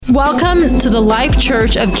Welcome to the Life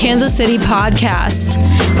Church of Kansas City podcast.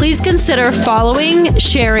 Please consider following,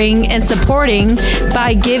 sharing, and supporting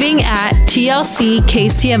by giving at tlckcmo.com.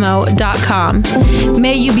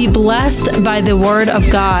 May you be blessed by the word of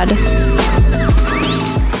God.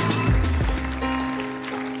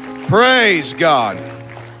 Praise God.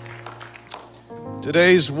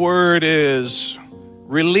 Today's word is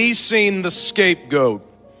releasing the scapegoat.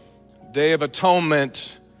 Day of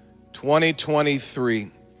Atonement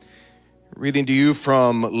 2023. Reading to you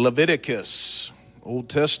from Leviticus, Old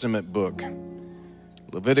Testament book.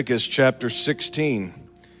 Leviticus chapter 16,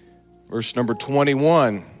 verse number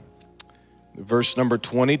 21, verse number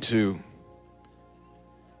 22.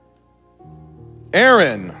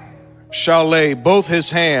 Aaron shall lay both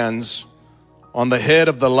his hands on the head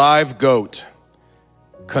of the live goat,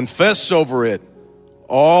 confess over it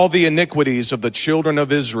all the iniquities of the children of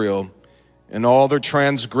Israel and all their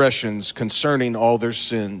transgressions concerning all their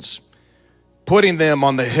sins, putting them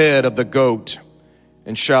on the head of the goat,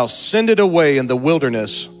 and shall send it away in the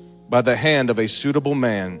wilderness by the hand of a suitable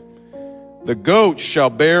man. The goat shall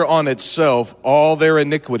bear on itself all their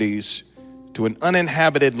iniquities to an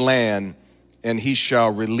uninhabited land, and he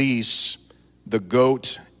shall release the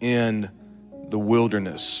goat in the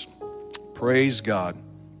wilderness. Praise God.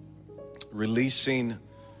 Releasing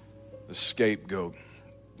the scapegoat.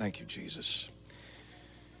 Thank you, Jesus.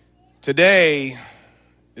 Today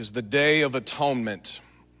is the Day of Atonement,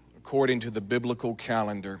 according to the biblical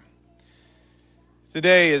calendar.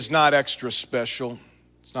 Today is not extra special.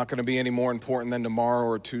 It's not going to be any more important than tomorrow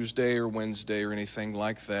or Tuesday or Wednesday or anything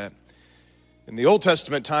like that. In the Old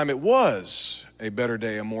Testament time, it was a better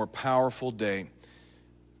day, a more powerful day.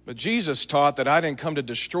 But Jesus taught that I didn't come to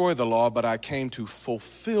destroy the law, but I came to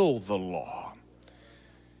fulfill the law.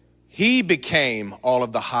 He became all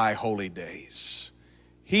of the high holy days.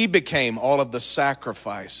 He became all of the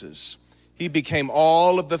sacrifices. He became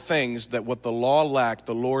all of the things that what the law lacked,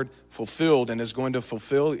 the Lord fulfilled and is going to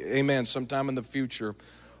fulfill, amen, sometime in the future.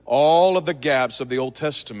 All of the gaps of the Old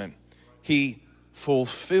Testament, He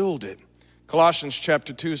fulfilled it. Colossians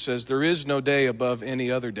chapter 2 says, there is no day above any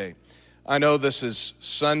other day. I know this is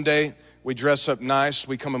Sunday. We dress up nice.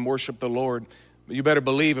 We come and worship the Lord. But you better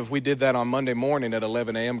believe if we did that on Monday morning at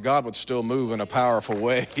 11 a.m., God would still move in a powerful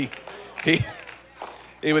way.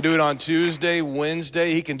 He would do it on Tuesday,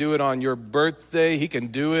 Wednesday. He can do it on your birthday. He can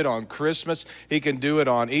do it on Christmas. He can do it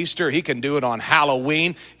on Easter. He can do it on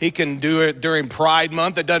Halloween. He can do it during Pride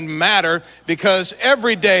Month. It doesn't matter because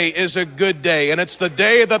every day is a good day. And it's the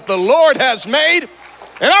day that the Lord has made.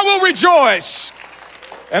 And I will rejoice.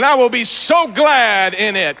 And I will be so glad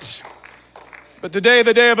in it. But today,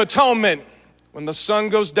 the Day of Atonement, when the sun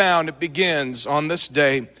goes down, it begins on this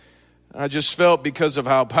day. I just felt because of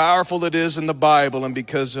how powerful it is in the Bible and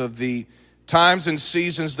because of the times and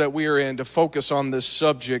seasons that we are in to focus on this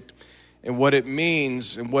subject and what it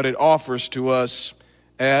means and what it offers to us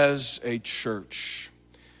as a church.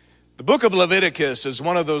 The book of Leviticus is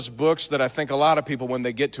one of those books that I think a lot of people, when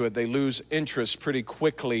they get to it, they lose interest pretty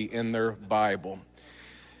quickly in their Bible.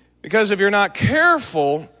 Because if you're not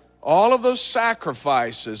careful, all of those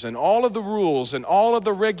sacrifices and all of the rules and all of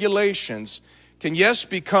the regulations can, yes,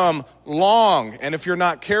 become long. And if you're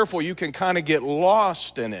not careful, you can kind of get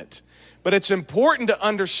lost in it. But it's important to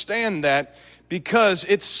understand that because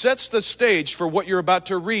it sets the stage for what you're about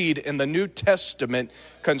to read in the New Testament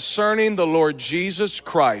concerning the Lord Jesus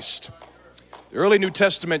Christ. The early New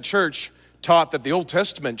Testament church taught that the Old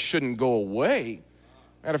Testament shouldn't go away.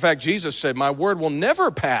 Matter of fact, Jesus said, my word will never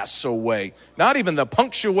pass away. Not even the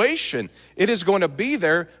punctuation. It is going to be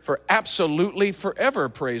there for absolutely forever,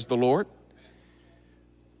 praise the Lord.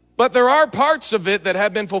 But there are parts of it that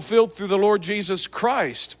have been fulfilled through the Lord Jesus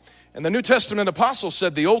Christ. And the New Testament apostle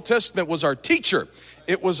said the Old Testament was our teacher.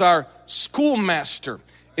 It was our schoolmaster.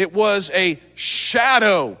 It was a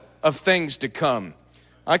shadow of things to come.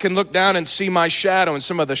 I can look down and see my shadow and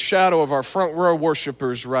some of the shadow of our front row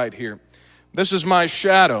worshipers right here. This is my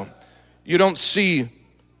shadow. You don't see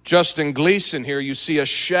Justin Gleason here. You see a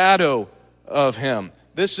shadow of him.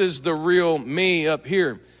 This is the real me up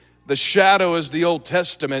here. The shadow is the Old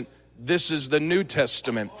Testament. This is the New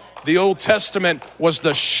Testament. The Old Testament was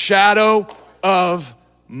the shadow of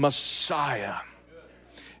Messiah.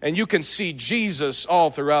 And you can see Jesus all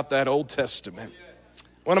throughout that Old Testament.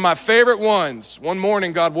 One of my favorite ones, one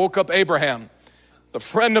morning God woke up Abraham, the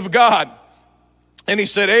friend of God. And he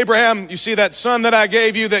said, Abraham, you see that son that I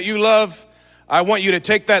gave you that you love? I want you to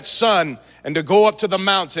take that son and to go up to the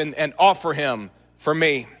mountain and offer him for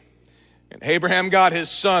me. And Abraham got his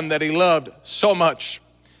son that he loved so much,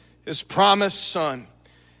 his promised son.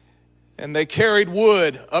 And they carried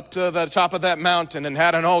wood up to the top of that mountain and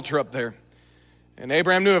had an altar up there. And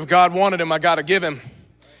Abraham knew if God wanted him, I got to give him.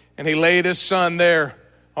 And he laid his son there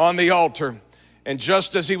on the altar. And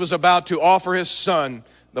just as he was about to offer his son,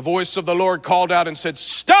 the voice of the Lord called out and said,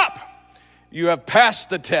 "Stop! You have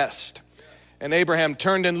passed the test." And Abraham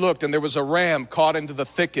turned and looked, and there was a ram caught into the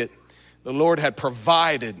thicket. The Lord had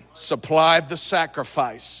provided, supplied the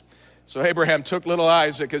sacrifice. So Abraham took little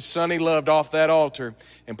Isaac, his son he loved, off that altar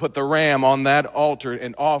and put the ram on that altar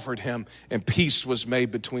and offered him, and peace was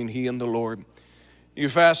made between he and the Lord. You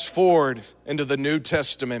fast forward into the New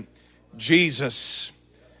Testament. Jesus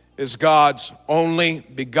is God's only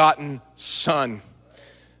begotten Son,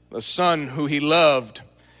 the Son who he loved.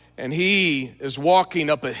 And he is walking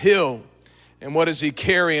up a hill. And what is he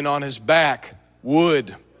carrying on his back?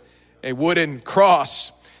 Wood, a wooden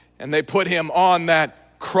cross. And they put him on that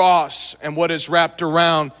cross, and what is wrapped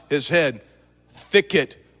around his head?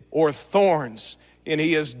 Thicket or thorns. And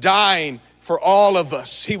he is dying for all of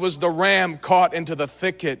us. He was the ram caught into the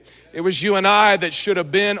thicket. It was you and I that should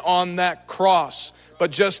have been on that cross.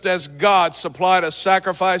 But just as God supplied a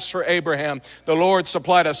sacrifice for Abraham, the Lord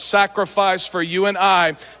supplied a sacrifice for you and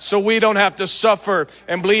I, so we don't have to suffer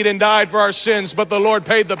and bleed and die for our sins, but the Lord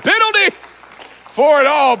paid the penalty for it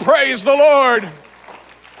all. Praise the Lord.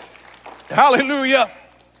 Hallelujah.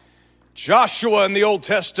 Joshua in the Old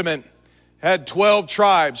Testament had 12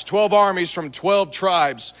 tribes, 12 armies from 12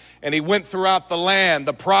 tribes. And he went throughout the land,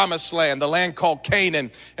 the promised land, the land called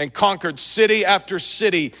Canaan, and conquered city after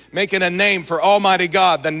city, making a name for Almighty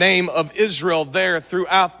God, the name of Israel there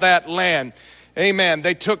throughout that land. Amen.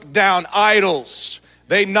 They took down idols.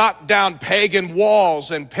 They knocked down pagan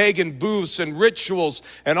walls and pagan booths and rituals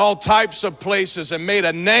and all types of places and made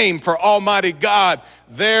a name for Almighty God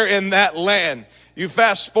there in that land. You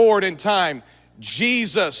fast forward in time,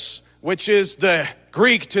 Jesus, which is the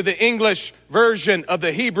Greek to the English version of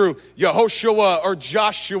the Hebrew, Yehoshua or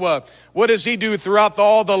Joshua. What does he do throughout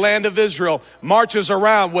all the land of Israel? Marches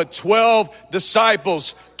around with 12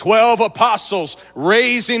 disciples, 12 apostles,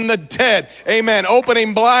 raising the dead. Amen.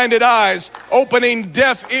 Opening blinded eyes, opening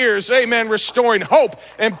deaf ears. Amen. Restoring hope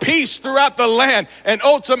and peace throughout the land, and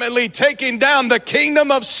ultimately taking down the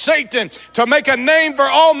kingdom of Satan to make a name for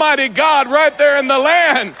Almighty God right there in the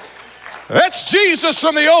land. That's Jesus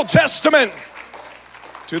from the Old Testament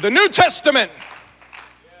to the New Testament.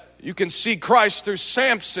 You can see Christ through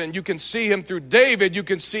Samson. You can see him through David. You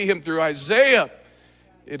can see him through Isaiah.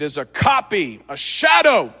 It is a copy, a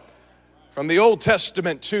shadow from the Old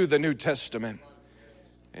Testament to the New Testament.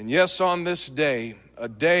 And yes, on this day, a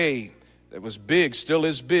day that was big, still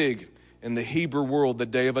is big in the Hebrew world, the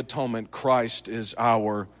Day of Atonement, Christ is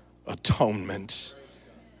our atonement.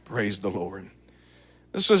 Praise the Lord.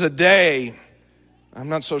 This was a day, I'm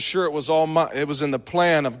not so sure it was in the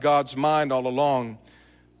plan of God's mind all along.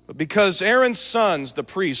 But because Aaron's sons, the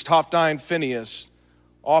priest, Hophni and Phinehas,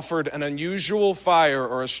 offered an unusual fire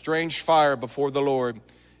or a strange fire before the Lord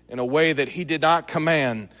in a way that he did not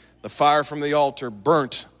command, the fire from the altar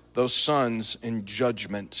burnt those sons in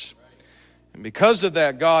judgment. And because of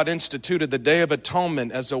that, God instituted the Day of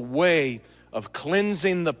Atonement as a way of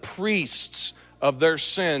cleansing the priests of their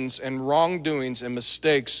sins and wrongdoings and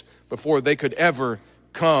mistakes before they could ever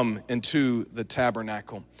come into the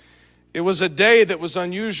tabernacle. It was a day that was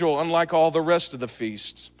unusual, unlike all the rest of the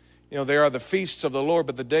feasts. You know, they are the feasts of the Lord,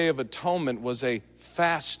 but the Day of Atonement was a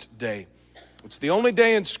fast day. It's the only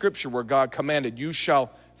day in Scripture where God commanded, you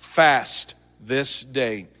shall fast this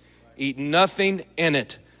day. Eat nothing in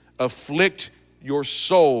it. Afflict your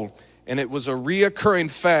soul. And it was a reoccurring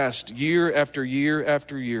fast year after year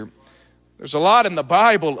after year. There's a lot in the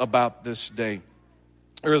Bible about this day.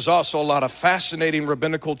 There is also a lot of fascinating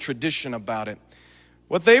rabbinical tradition about it.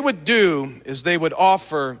 What they would do is they would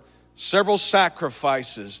offer several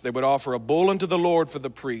sacrifices. They would offer a bull unto the Lord for the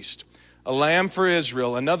priest, a lamb for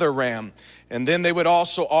Israel, another ram, and then they would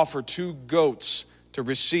also offer 2 goats to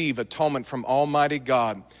receive atonement from Almighty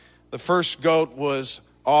God. The first goat was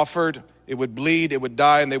offered, it would bleed, it would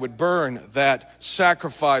die, and they would burn that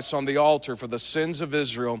sacrifice on the altar for the sins of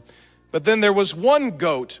Israel. But then there was one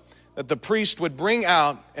goat that the priest would bring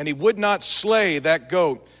out, and he would not slay that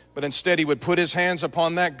goat, but instead he would put his hands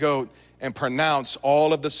upon that goat and pronounce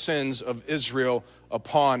all of the sins of Israel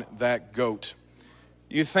upon that goat.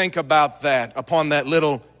 You think about that, upon that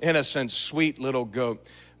little innocent, sweet little goat.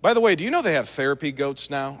 By the way, do you know they have therapy goats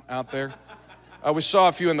now out there? We saw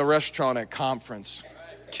a few in the restaurant at conference.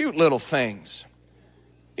 Cute little things.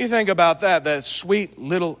 You think about that sweet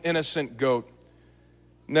little innocent goat.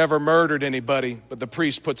 Never murdered anybody, but the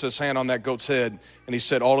priest puts his hand on that goat's head and he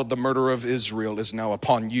said, all of the murder of Israel is now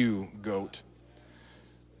upon you, goat.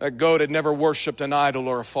 That goat had never worshiped an idol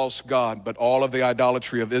or a false god, but all of the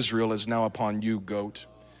idolatry of Israel is now upon you, goat.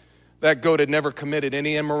 That goat had never committed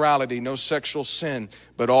any immorality, no sexual sin,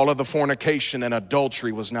 but all of the fornication and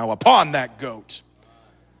adultery was now upon that goat.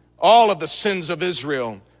 All of the sins of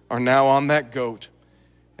Israel are now on that goat.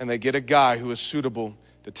 And they get a guy who is suitable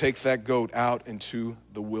to take that goat out into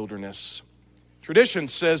the wilderness. Tradition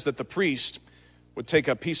says that the priest would take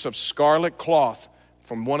a piece of scarlet cloth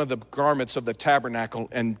from one of the garments of the tabernacle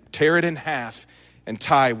and tear it in half and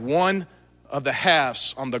tie one of the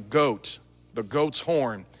halves on the goat's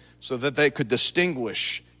horn, so that they could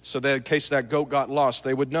distinguish, so that in case that goat got lost,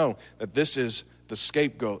 they would know that this is the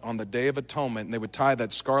scapegoat on the Day of Atonement. And they would tie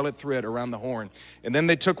that scarlet thread around the horn. And then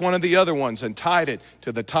they took one of the other ones and tied it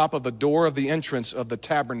to the top of the door of the entrance of the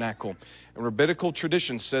tabernacle. And rabbinical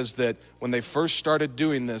tradition says that when they first started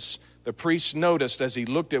doing this, the priest noticed as he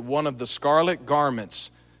looked at one of the scarlet garments,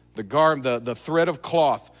 the thread of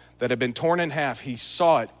cloth that had been torn in half, he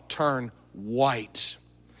saw it turn white.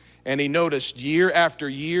 And he noticed year after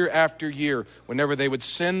year after year, whenever they would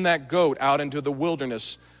send that goat out into the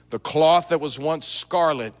wilderness, the cloth that was once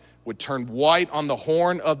scarlet would turn white on the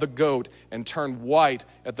horn of the goat and turn white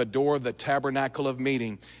at the door of the tabernacle of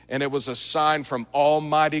meeting. And it was a sign from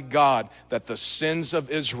Almighty God that the sins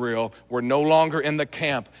of Israel were no longer in the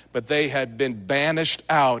camp, but they had been banished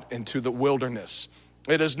out into the wilderness.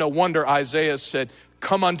 It is no wonder Isaiah said,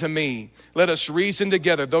 "Come unto me, let us reason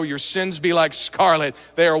together. Though your sins be like scarlet,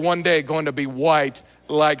 they are one day going to be white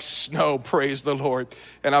like snow." Praise the Lord.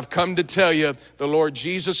 And I've come to tell you, the Lord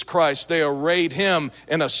Jesus Christ, they arrayed him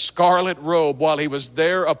in a scarlet robe while he was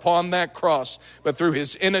there upon that cross. But through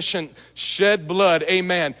his innocent shed blood,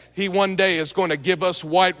 amen, he one day is going to give us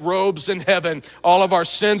white robes in heaven. All of our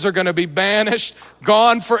sins are going to be banished,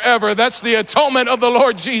 gone forever. That's the atonement of the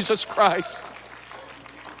Lord Jesus Christ.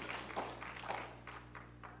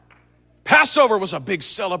 Passover was a big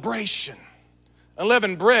celebration.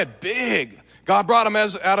 Unleavened bread, big. God brought them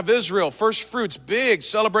out of Israel. First fruits, big,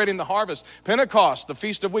 celebrating the harvest. Pentecost, the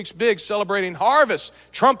Feast of Weeks, big, celebrating harvest.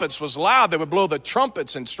 Trumpets was loud. They would blow the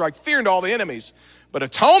trumpets and strike fear into all the enemies. But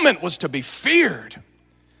atonement was to be feared,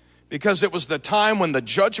 because it was the time when the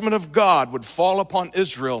judgment of God would fall upon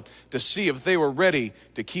Israel to see if they were ready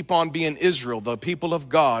to keep on being Israel, the people of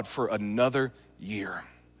God, for another year.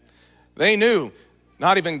 They knew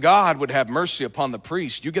not even God would have mercy upon the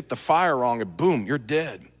priest. You get the fire wrong and boom, you're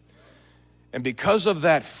dead. And because of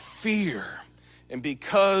that fear, and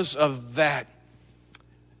because of that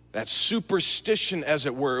superstition, as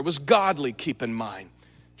it were, it was godly, keep in mind.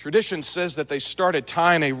 Tradition says that they started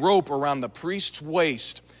tying a rope around the priest's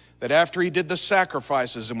waist, that after he did the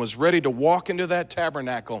sacrifices and was ready to walk into that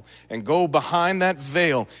tabernacle and go behind that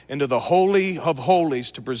veil into the Holy of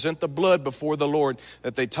Holies to present the blood before the Lord,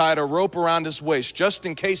 that they tied a rope around his waist just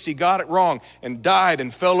in case he got it wrong and died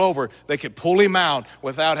and fell over. They could pull him out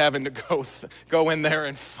without having to go in there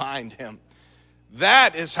and find him.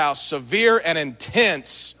 That is how severe and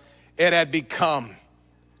intense it had become.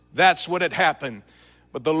 That's what had happened.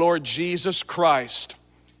 But the Lord Jesus Christ,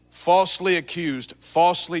 falsely accused,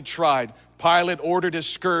 falsely tried, Pilate ordered his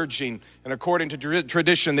scourging, and according to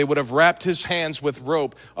tradition, they would have wrapped his hands with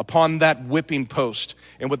rope upon that whipping post.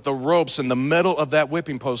 And with the ropes in the middle of that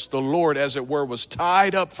whipping post, the Lord, as it were, was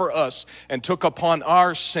tied up for us and took upon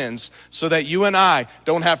our sins, so that you and I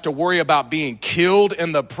don't have to worry about being killed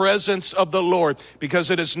in the presence of the Lord,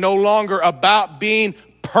 because it is no longer about being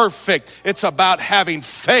perfect. It's about having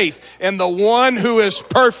faith in the one who is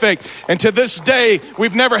perfect. And to this day,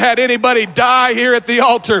 we've never had anybody die here at the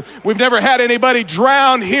altar. We've never had anybody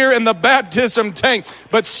drown here in the baptism tank.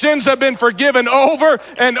 But sins have been forgiven over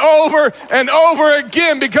and over and over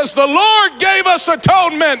again, because the Lord gave us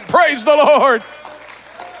atonement. Praise the Lord.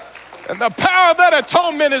 And the power of that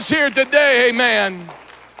atonement is here today. Amen.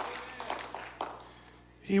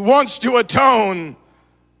 He wants to atone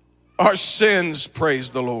our sins, praise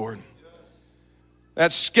the Lord.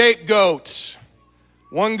 That scapegoat,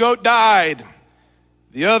 one goat died,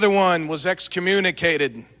 the other one was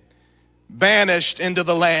excommunicated, banished into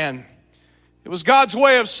the land. It was God's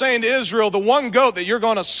way of saying to Israel, the one goat that you're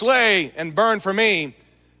going to slay and burn for me,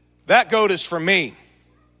 that goat is for me.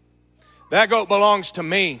 That goat belongs to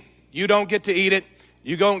me. You don't get to eat it.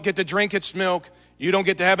 You don't get to drink its milk. You don't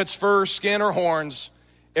get to have its fur, skin, or horns.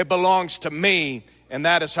 It belongs to me. And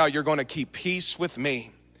that is how you're going to keep peace with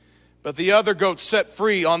me. But the other goat set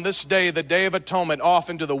free on this day, the Day of Atonement, off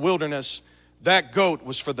into the wilderness, that goat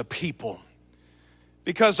was for the people.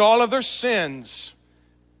 Because all of their sins,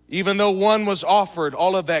 even though one was offered,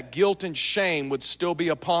 all of that guilt and shame would still be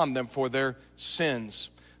upon them for their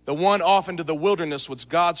sins. The one off into the wilderness was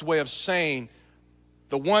God's way of saying,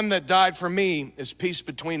 The one that died for me is peace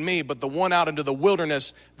between me, but the one out into the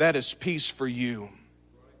wilderness, that is peace for you.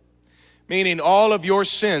 Meaning all of your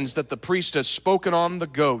sins that the priest has spoken on the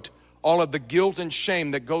goat, all of the guilt and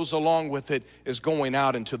shame that goes along with it is going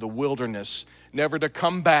out into the wilderness. Never to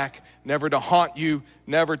come back, never to haunt you,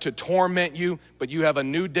 never to torment you, but you have a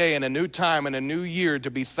new day and a new time and a new year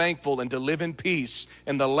to be thankful and to live in peace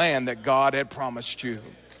in the land that God had promised you.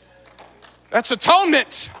 That's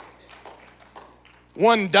atonement.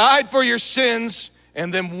 One died for your sins,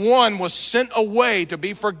 and then one was sent away to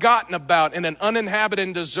be forgotten about in an uninhabited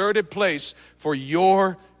and deserted place for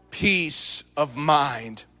your peace of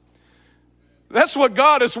mind. That's what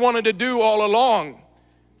God has wanted to do all along.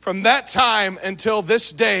 From that time until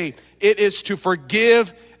this day, it is to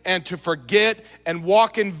forgive and to forget and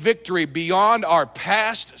walk in victory beyond our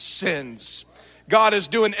past sins. God is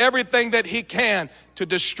doing everything that He can to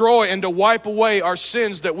destroy and to wipe away our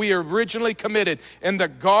sins that we originally committed in the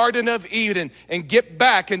Garden of Eden and get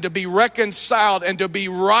back and to be reconciled and to be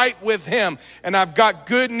right with Him. And I've got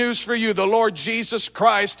good news for you. The Lord Jesus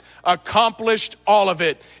Christ accomplished all of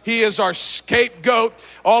it. He is our scapegoat.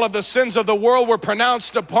 All of the sins of the world were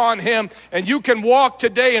pronounced upon Him, and you can walk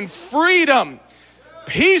today in freedom,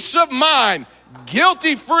 peace of mind,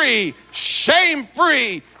 guilty-free,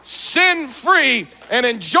 shame-free, sin-free, and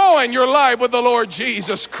enjoying your life with the Lord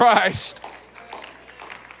Jesus Christ.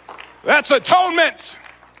 That's atonement.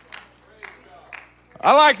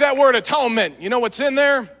 I like that word atonement. You know what's in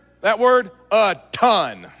there? That word, a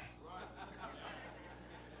ton.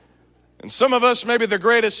 And some of us, maybe the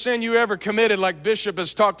greatest sin you ever committed, like Bishop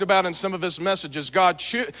has talked about in some of his messages, God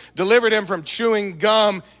delivered him from chewing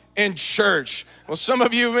gum in church. Well, some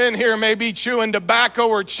of you in here may be chewing tobacco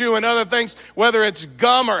or chewing other things, whether it's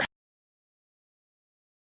gum or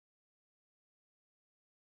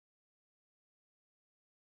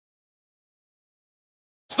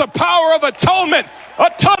it's the power of atonement. A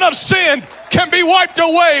ton of sin can be wiped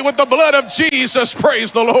away with the blood of Jesus.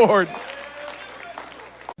 Praise the Lord.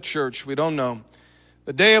 Church, we don't know.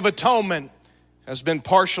 The Day of Atonement has been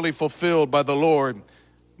partially fulfilled by the Lord,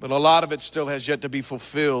 but a lot of it still has yet to be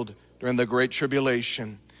fulfilled during the Great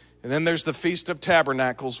Tribulation. And then there's the Feast of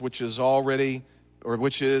Tabernacles, which is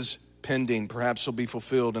pending. Perhaps will be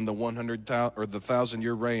fulfilled in the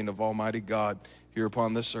 1,000-year reign of Almighty God here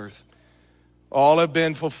upon this earth. All have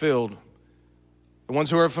been fulfilled. The ones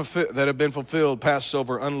who are that have been fulfilled: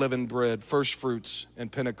 Passover, unleavened bread, first fruits,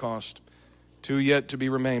 and Pentecost. 2 yet to be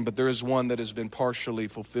remain, but there is one that has been partially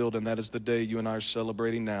fulfilled, and that is the day you and I are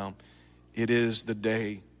celebrating now. It is the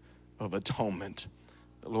Day of Atonement.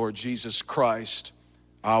 The Lord Jesus Christ,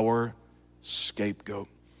 our scapegoat.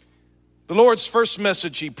 The Lord's first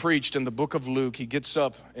message He preached in the book of Luke, He gets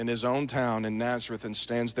up in His own town in Nazareth and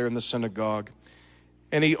stands there in the synagogue.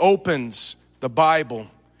 And He opens the Bible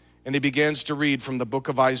and He begins to read from the book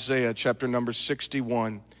of Isaiah, chapter number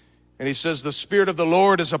 61. And He says, "The Spirit of the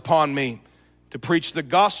Lord is upon me, to preach the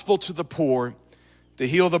gospel to the poor, to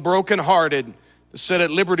heal the brokenhearted, to set at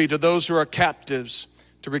liberty to those who are captives,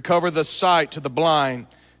 to recover the sight to the blind,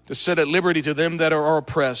 to set at liberty to them that are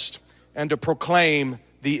oppressed, and to proclaim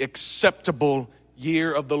the acceptable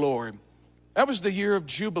year of the Lord." That was the year of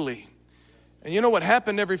Jubilee. And you know what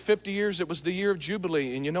happened every 50 years? It was the year of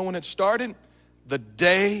Jubilee. And you know when it started? The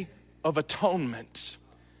Day of Atonement.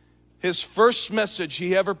 His first message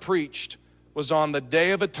He ever preached was on the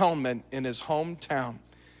Day of Atonement in his hometown.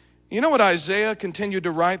 You know what Isaiah continued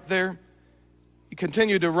to write there? He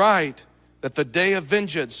continued to write that the day of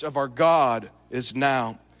vengeance of our God is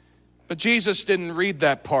now. But Jesus didn't read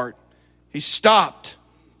that part. He stopped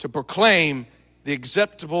to proclaim the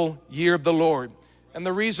acceptable year of the Lord. And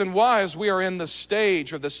the reason why is we are in the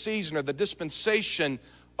stage or the season or the dispensation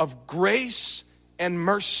of grace and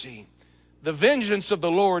mercy. The vengeance of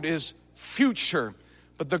the Lord is future,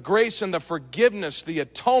 but the grace and the forgiveness, the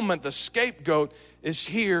atonement, the scapegoat is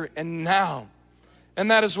here and now.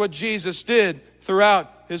 And that is what Jesus did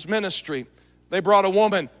throughout His ministry. They brought a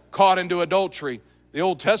woman caught into adultery. The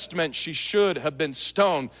Old Testament, she should have been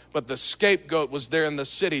stoned, but the scapegoat was there in the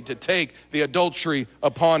city to take the adultery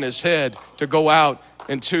upon his head, to go out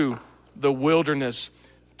into the wilderness.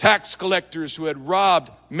 Tax collectors who had robbed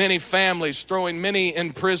many families, throwing many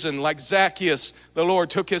in prison, like Zacchaeus, the Lord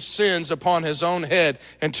took his sins upon His own head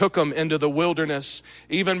and took them into the wilderness.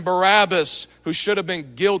 Even Barabbas, who should have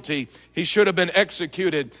been guilty, he should have been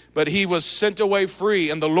executed, but he was sent away free,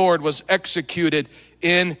 and the Lord was executed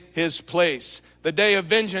in his place. The day of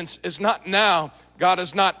vengeance is not now. God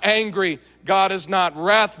is not angry. God is not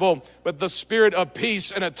wrathful, but the spirit of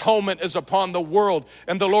peace and atonement is upon the world,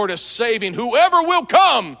 and the Lord is saving whoever will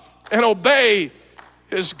come and obey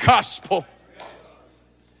His gospel.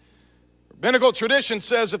 Rabbinical tradition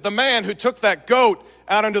says if the man who took that goat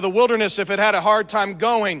out into the wilderness, if it had a hard time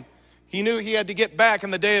going, he knew he had to get back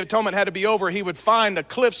and the Day of Atonement had to be over. He would find a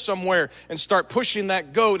cliff somewhere and start pushing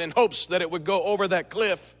that goat in hopes that it would go over that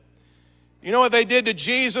cliff. You know what they did to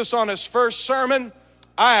Jesus on his first sermon?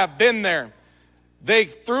 I have been there. They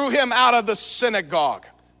threw him out of the synagogue,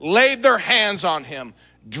 laid their hands on him,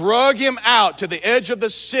 drug him out to the edge of the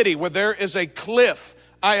city where there is a cliff.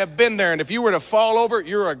 I have been there, and if you were to fall over,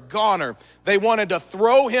 you're a goner. They wanted to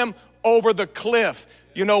throw him over the cliff.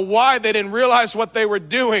 You know why? They didn't realize what they were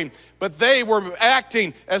doing, but they were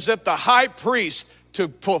acting as if the high priest to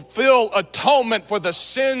fulfill atonement for the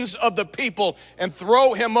sins of the people and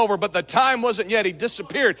throw him over. But the time wasn't yet. He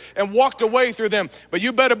disappeared and walked away through them. But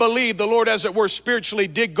you better believe the Lord, as it were, spiritually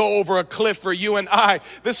did go over a cliff for you and I.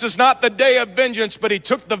 This is not the day of vengeance, but he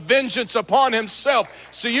took the vengeance upon himself.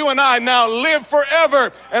 So you and I now live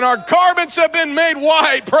forever, and our garments have been made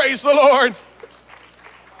white. Praise the Lord.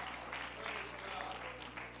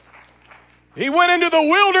 He went into the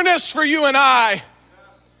wilderness for you and I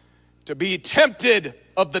to be tempted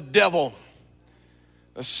of the devil.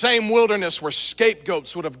 The same wilderness where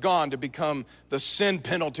scapegoats would have gone to become the sin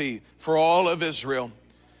penalty for all of Israel.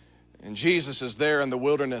 And Jesus is there in the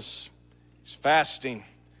wilderness. He's fasting.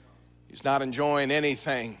 He's not enjoying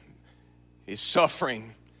anything. He's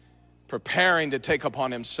suffering, preparing to take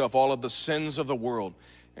upon himself all of the sins of the world.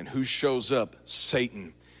 And who shows up?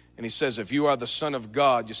 Satan. And he says, if you are the Son of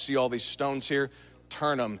God, you see all these stones here?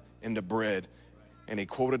 Turn them into bread. And he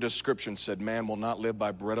quoted a scripture and said, man will not live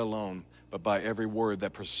by bread alone, but by every word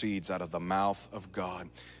that proceeds out of the mouth of God.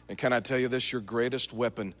 And can I tell you this? Your greatest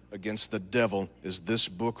weapon against the devil is this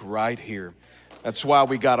book right here. That's why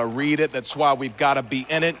we got to read it. That's why we've got to be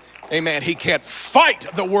in it. Amen. He can't fight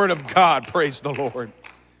the word of God. Praise the Lord.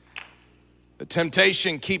 The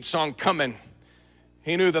temptation keeps on coming.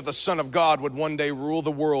 He knew that the Son of God would one day rule the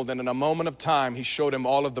world, and in a moment of time, he showed him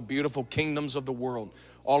all of the beautiful kingdoms of the world,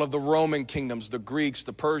 all of the Roman kingdoms, the Greeks,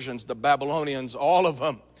 the Persians, the Babylonians, all of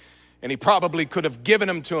them. And he probably could have given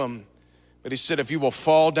them to him, but he said, if you will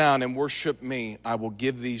fall down and worship me, I will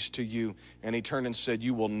give these to you. And he turned and said,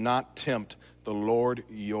 you will not tempt the Lord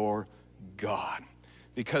your God.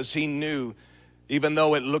 Because he knew, even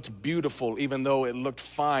though it looked beautiful, even though it looked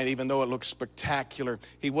fine, even though it looked spectacular,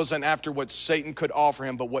 he wasn't after what Satan could offer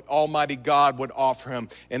him, but what Almighty God would offer him.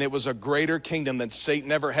 And it was a greater kingdom than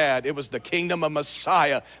Satan ever had. It was the kingdom of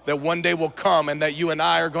Messiah that one day will come and that you and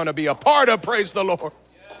I are going to be a part of. Praise the Lord.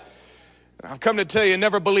 And I've come to tell you,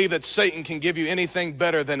 never believe that Satan can give you anything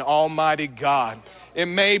better than Almighty God. It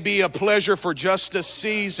may be a pleasure for just a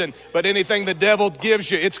season, but anything the devil gives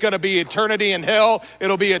you, it's going to be eternity in hell.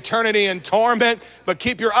 It'll be eternity in torment. But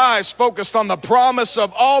keep your eyes focused on the promise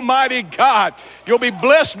of Almighty God. You'll be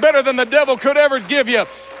blessed better than the devil could ever give you.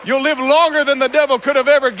 You'll live longer than the devil could have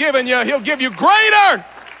ever given you. He'll give you greater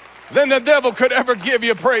than the devil could ever give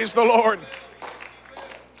you. Praise the Lord.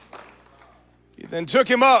 He then took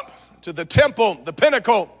him up to the temple, the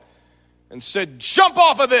pinnacle, and said, jump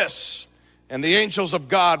off of this, and the angels of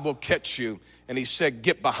God will catch you. And he said,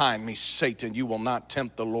 get behind me, Satan. You will not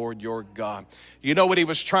tempt the Lord your God. You know what he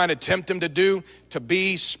was trying to tempt him to do? To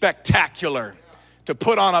be spectacular, to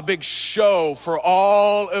put on a big show for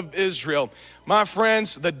all of Israel. My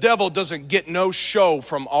friends, the devil doesn't get no show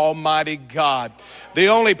from Almighty God. The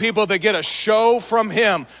only people that get a show from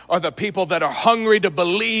him are the people that are hungry to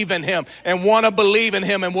believe in him and want to believe in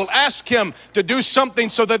him and will ask him to do something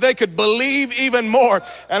so that they could believe even more.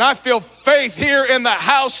 And I feel faith here in the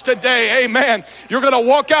house today. Amen. You're going to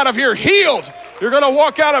walk out of here healed. You're going to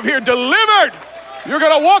walk out of here delivered. You're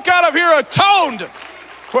going to walk out of here atoned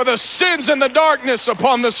for the sins and the darkness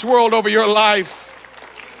upon this world over your life.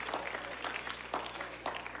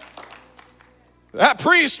 That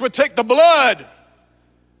priest would take the blood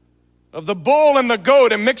of the bull and the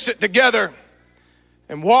goat and mix it together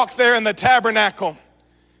and walk there in the tabernacle.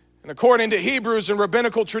 And according to Hebrews and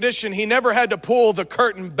rabbinical tradition, he never had to pull the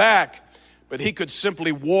curtain back, but he could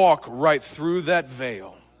simply walk right through that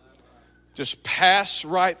veil. Just pass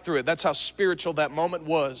right through it. That's how spiritual that moment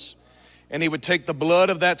was. And he would take the blood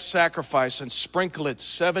of that sacrifice and sprinkle it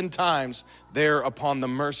 7 times there upon the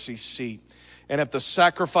mercy seat. And if the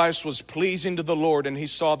sacrifice was pleasing to the Lord and he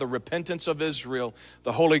saw the repentance of Israel,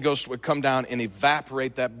 the Holy Ghost would come down and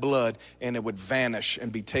evaporate that blood, and it would vanish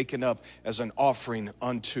and be taken up as an offering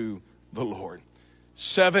unto the Lord.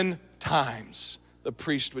 7 times the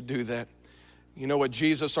priest would do that. You know what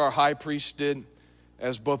Jesus, our high priest, did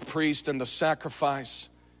as both priest and the sacrifice?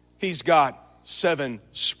 He's got 7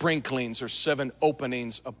 sprinklings or 7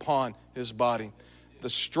 openings upon his body. The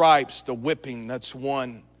stripes, the whipping, that's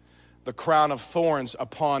one. the crown of thorns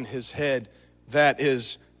upon his head. That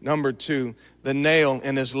is number 2. The nail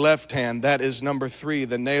in his left hand. That is number 3.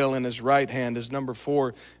 The nail in his right hand is number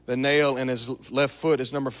 4. The nail in his left foot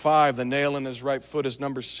is number 5. The nail in his right foot is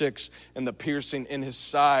number 6. And the piercing in his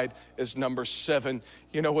side is number 7.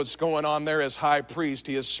 You know what's going on there? As high priest,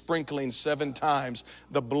 he is sprinkling 7 times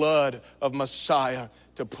the blood of Messiah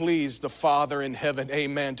to please the Father in heaven,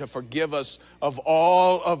 amen, to forgive us of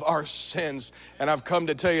all of our sins. And I've come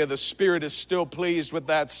to tell you, the Spirit is still pleased with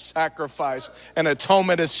that sacrifice, and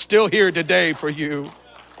atonement is still here today for you.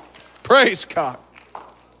 Praise God.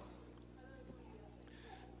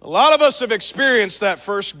 A lot of us have experienced that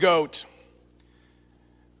first goat.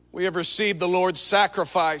 We have received the Lord's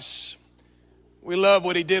sacrifice. We love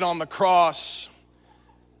what he did on the cross.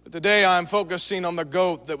 But today I'm focusing on the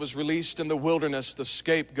goat that was released in the wilderness, the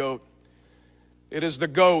scapegoat. It is the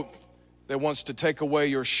goat that wants to take away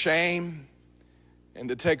your shame and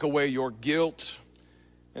to take away your guilt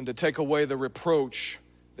and to take away the reproach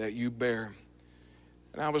that you bear.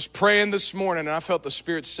 And I was praying this morning, and I felt the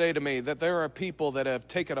Spirit say to me that there are people that have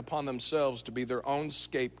taken upon themselves to be their own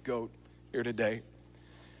scapegoat here today.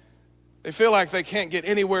 They feel like they can't get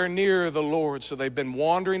anywhere near the Lord, so they've been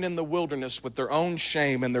wandering in the wilderness with their own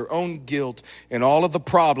shame and their own guilt and all of the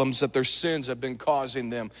problems that their sins have been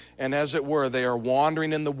causing them. And as it were, they are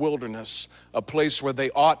wandering in the wilderness, a place where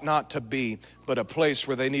they ought not to be, but a place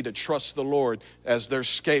where they need to trust the Lord as their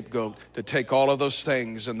scapegoat to take all of those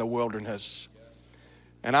things in the wilderness.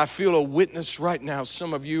 And I feel a witness right now.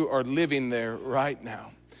 Some of you are living there right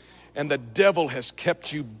now. And the devil has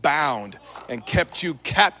kept you bound and kept you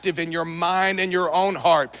captive in your mind and your own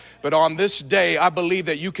heart. But on this day, I believe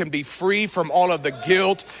that you can be free from all of the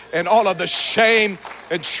guilt and all of the shame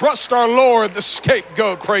and trust our Lord, the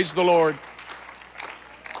scapegoat. Praise the Lord.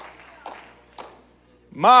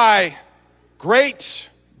 My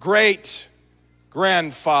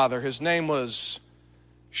great-great-grandfather, his name was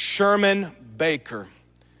Sherman Baker.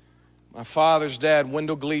 My father's dad,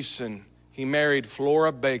 Wendell Gleason, he married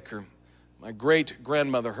Flora Baker. My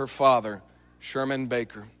great-grandmother, her father, Sherman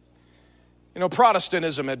Baker. You know,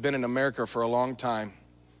 Protestantism had been in America for a long time,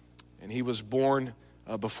 and he was born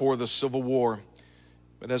before the Civil War.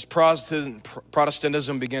 But as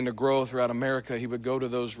Protestantism began to grow throughout America, he would go to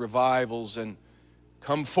those revivals and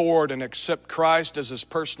come forward and accept Christ as his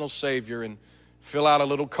personal Savior and fill out a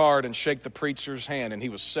little card and shake the preacher's hand, and he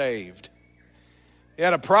was saved. He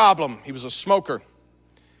had a problem. He was a smoker.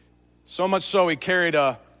 So much so he carried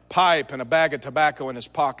a pipe and a bag of tobacco in his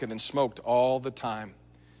pocket and smoked all the time.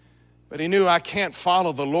 But he knew, I can't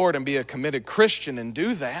follow the Lord and be a committed Christian and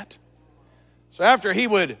do that. So after he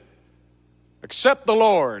would accept the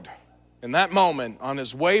Lord, in that moment, on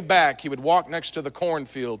his way back, he would walk next to the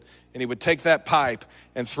cornfield and he would take that pipe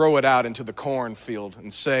and throw it out into the cornfield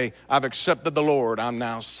and say, I've accepted the Lord, I'm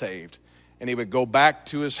now saved. And he would go back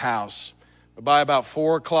to his house. But by about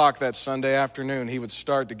 4 o'clock that Sunday afternoon, he would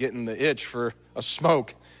start to get in the itch for a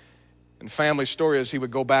smoke. And family story is he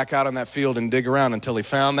would go back out on that field and dig around until he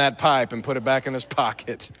found that pipe and put it back in his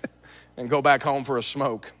pocket and go back home for a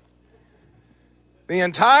smoke. The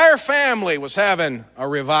entire family was having a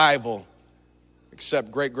revival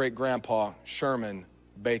except great-great-grandpa Sherman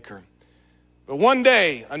Baker. But one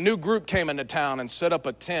day, a new group came into town and set up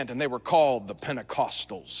a tent, and they were called the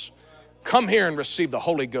Pentecostals. Come here and receive the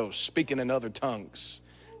Holy Ghost, speaking in other tongues.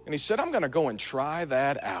 And he said, I'm going to go and try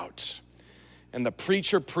that out. And the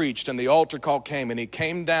preacher preached, and the altar call came, and he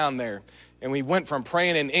came down there. And we went from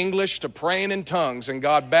praying in English to praying in tongues, and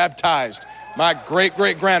God baptized my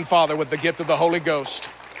great-great-grandfather with the gift of the Holy Ghost.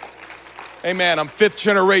 Amen. I'm 5th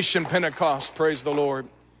generation Pentecost. Praise the Lord.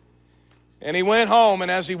 And he went home, and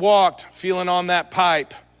as he walked, feeling on that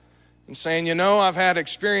pipe and saying, you know, I've had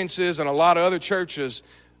experiences in a lot of other churches,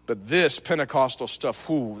 but this Pentecostal stuff,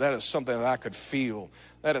 that is something that I could feel.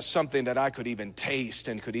 That is something that I could even taste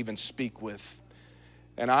and could even speak with.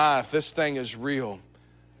 And if this thing is real,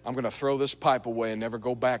 I'm going to throw this pipe away and never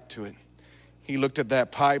go back to it. He looked at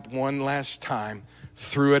that pipe one last time,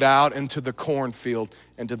 threw it out into the cornfield,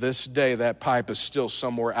 and to this day, that pipe is still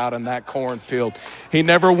somewhere out in that cornfield. He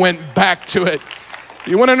never went back to it.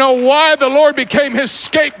 You want to know why the Lord became his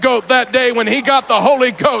scapegoat that day when he got the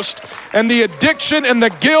Holy Ghost, and the addiction and the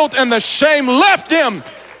guilt and the shame left him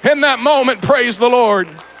in that moment? Praise the Lord.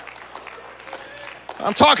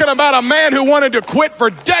 I'm talking about a man who wanted to quit for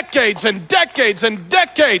decades and decades and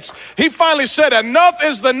decades. He finally said, enough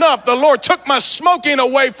is enough. The Lord took my smoking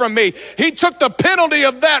away from me. He took the penalty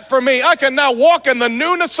of that for me. I can now walk in the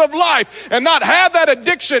newness of life and not have that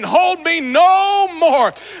addiction hold me no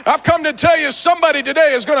more. I've come to tell you, somebody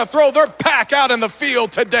today is going to throw their pack out in the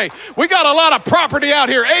field today. We got a lot of property out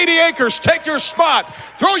here, 80 acres. Take your spot.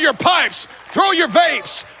 Throw your pipes. Throw your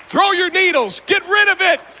vapes. Throw your needles. Get rid of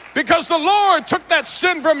it. Because the Lord took that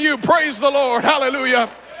sin from you. Praise the Lord. Hallelujah.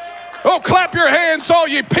 Oh, clap your hands, all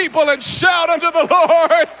ye people, and shout unto the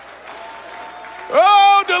Lord.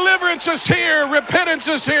 Oh, deliverance is here. Repentance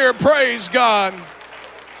is here. Praise God.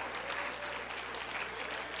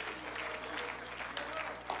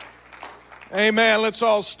 Amen. Let's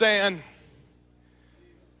all stand.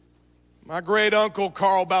 My great uncle,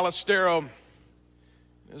 Carl Ballestero,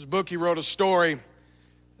 in his book, he wrote a story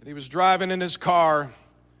that he was driving in his car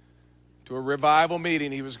to a revival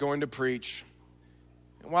meeting he was going to preach.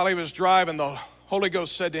 And while he was driving, the Holy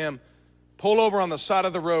Ghost said to him, pull over on the side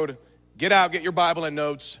of the road, get out, get your Bible and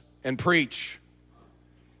notes, and preach.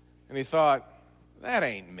 And he thought, that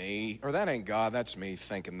ain't me, or that ain't God, that's me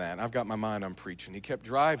thinking that. I've got my mind on preaching. He kept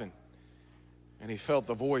driving, and he felt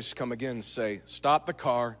the voice come again and say, stop the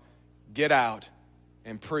car, get out,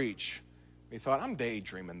 and preach. He thought, I'm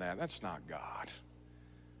daydreaming that. That's not God.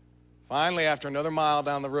 Finally, after another mile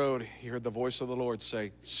down the road, he heard the voice of the Lord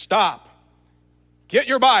say, stop, get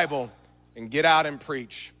your Bible, and get out and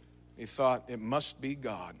preach. He thought, it must be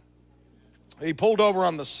God. He pulled over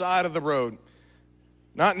on the side of the road,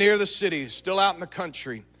 not near the city, still out in the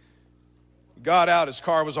country. He got out, his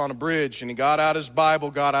car was on a bridge, and he got out his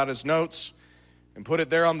Bible, got out his notes, and put it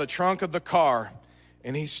there on the trunk of the car,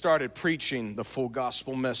 and he started preaching the full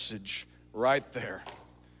gospel message right there.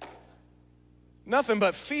 Nothing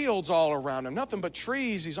but fields all around him, nothing but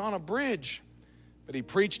trees. He's on a bridge. But he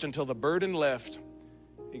preached until the burden left.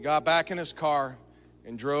 He got back in his car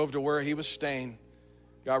and drove to where he was staying.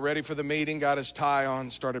 Got ready for the meeting, got his tie on,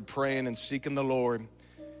 started praying and seeking the Lord.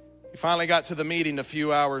 He finally got to the meeting a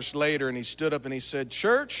few hours later, and he stood up and he said,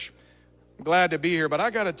 church, I'm glad to be here, but I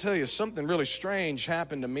got to tell you, something really strange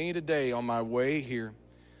happened to me today on my way here.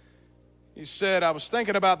 He said, I was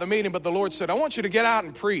thinking about the meeting, but the Lord said, I want you to get out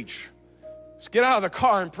and preach. Just get out of the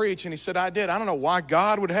car and preach. And he said, I did. I don't know why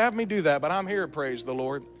God would have me do that, but I'm here, praise the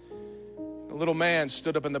Lord. A little man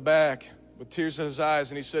stood up in the back with tears in his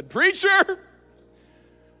eyes, and he said, preacher,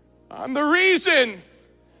 I'm the reason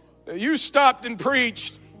that you stopped and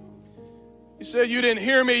preached. He said, you didn't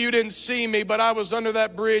hear me, you didn't see me, but I was under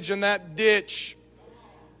that bridge in that ditch.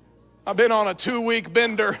 I've been on a 2-week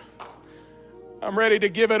bender. I'm ready to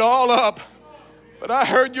give it all up. But I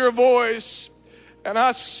heard your voice, and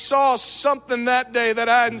I saw something that day that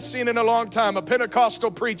I hadn't seen in a long time, a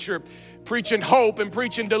Pentecostal preacher preaching hope and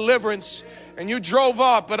preaching deliverance. And you drove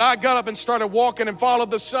up, but I got up and started walking and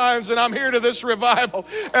followed the signs, and I'm here to this revival,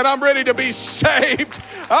 and I'm ready to be saved.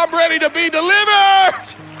 I'm ready to be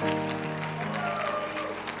delivered.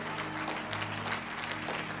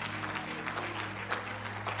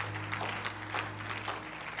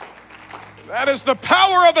 That is the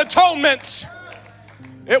power of atonement.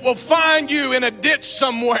 It will find you in a ditch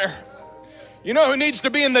somewhere. You know who needs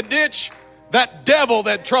to be in the ditch? That devil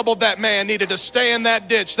that troubled that man needed to stay in that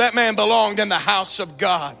ditch. That man belonged in the house of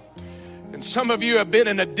God. And some of you have been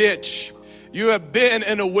in a ditch. You have been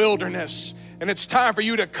in a wilderness. And it's time for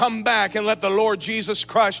you to come back and let the Lord Jesus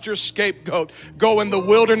Christ, your scapegoat, go in the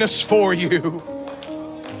wilderness for you.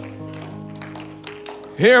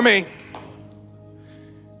 Hear me.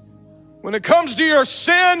 When it comes to your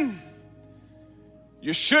sin,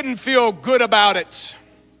 you shouldn't feel good about it.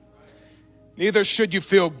 Neither should you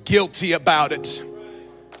feel guilty about it.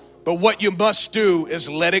 But what you must do is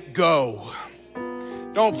let it go.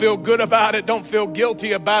 Don't feel good about it. Don't feel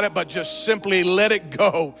guilty about it, but just simply let it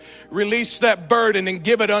go. Release that burden and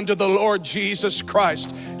give it unto the Lord Jesus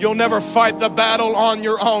Christ. You'll never fight the battle on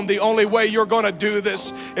your own. The only way you're going to do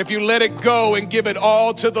this, if you let it go and give it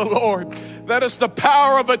all to the Lord. That is the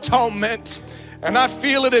power of atonement. And I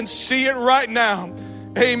feel it and see it right now.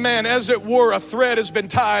 Amen. As it were, a thread has been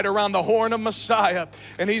tied around the horn of Messiah,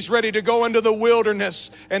 and he's ready to go into the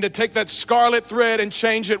wilderness and to take that scarlet thread and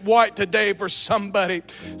change it white today for somebody.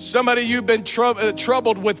 Somebody, you've been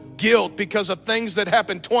troubled with guilt because of things that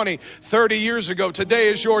happened 20, 30 years ago. Today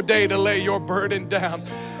is your day to lay your burden down.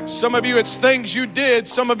 Some of you, it's things you did.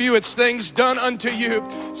 Some of you, it's things done unto you.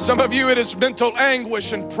 Some of you, it is mental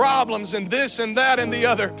anguish and problems and this and that and the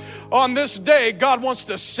other. On this day, God wants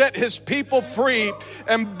to set his people free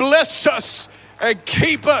and bless us and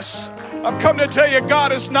keep us. I've come to tell you,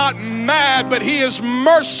 God is not mad, but he is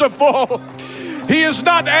merciful. He is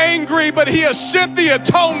not angry, but he has sent the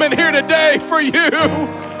atonement here today for you.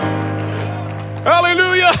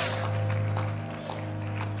 Hallelujah.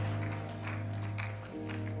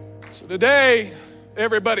 So today,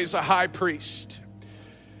 everybody's a high priest.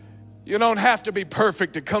 You don't have to be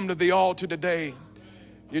perfect to come to the altar today.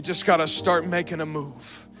 You just got to start making a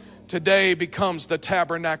move. Today becomes the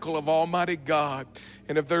tabernacle of Almighty God.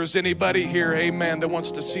 And if there's anybody here, amen, that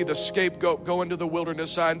wants to see the scapegoat go into the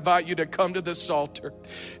wilderness, I invite you to come to this altar.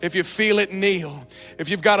 If you feel it, kneel. If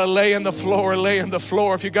you've got to lay in the floor, lay in the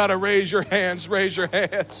floor. If you've got to raise your hands, raise your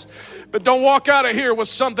hands. But don't walk out of here with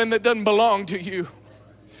something that doesn't belong to you.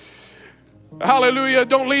 Hallelujah.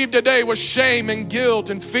 Don't leave today with shame and guilt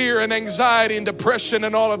and fear and anxiety and depression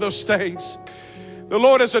and all of those things. The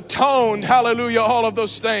Lord has atoned, hallelujah, all of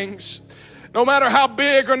those things. No matter how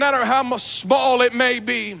big or no matter how small it may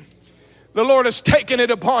be, the Lord has taken it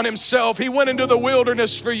upon himself. He went into the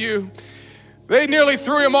wilderness for you. They nearly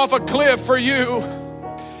threw him off a cliff for you.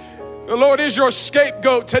 The Lord is your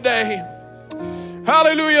scapegoat today.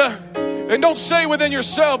 Hallelujah. And don't say within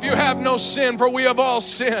yourself, you have no sin, for we have all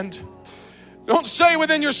sinned. Don't say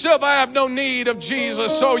within yourself, I have no need of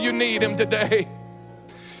Jesus. Oh, you need him today.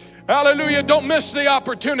 Hallelujah. Don't miss the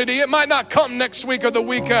opportunity. It might not come next week or the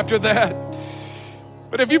week after that.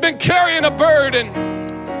 But if you've been carrying a burden,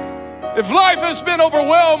 if life has been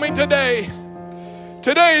overwhelming today,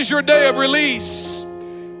 today is your day of release.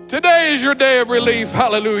 Today is your day of relief.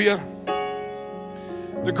 Hallelujah.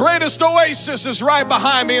 The greatest oasis is right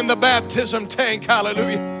behind me in the baptism tank.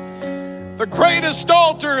 Hallelujah. The greatest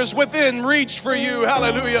altar is within reach for you.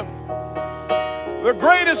 Hallelujah. The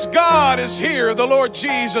greatest God is here, the Lord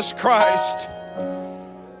Jesus Christ.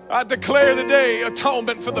 I declare today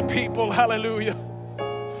atonement for the people. Hallelujah.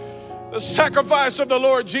 The sacrifice of the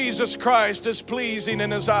Lord Jesus Christ is pleasing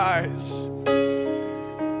in his eyes.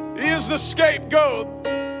 He is the scapegoat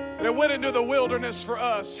that went into the wilderness for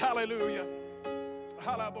us. Hallelujah.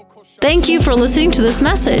 Thank you for listening to this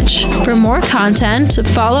message. For more content,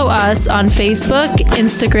 follow us on Facebook,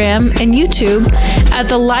 Instagram, and YouTube at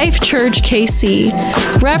The Life Church KC.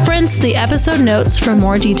 Reference the episode notes for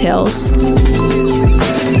more details.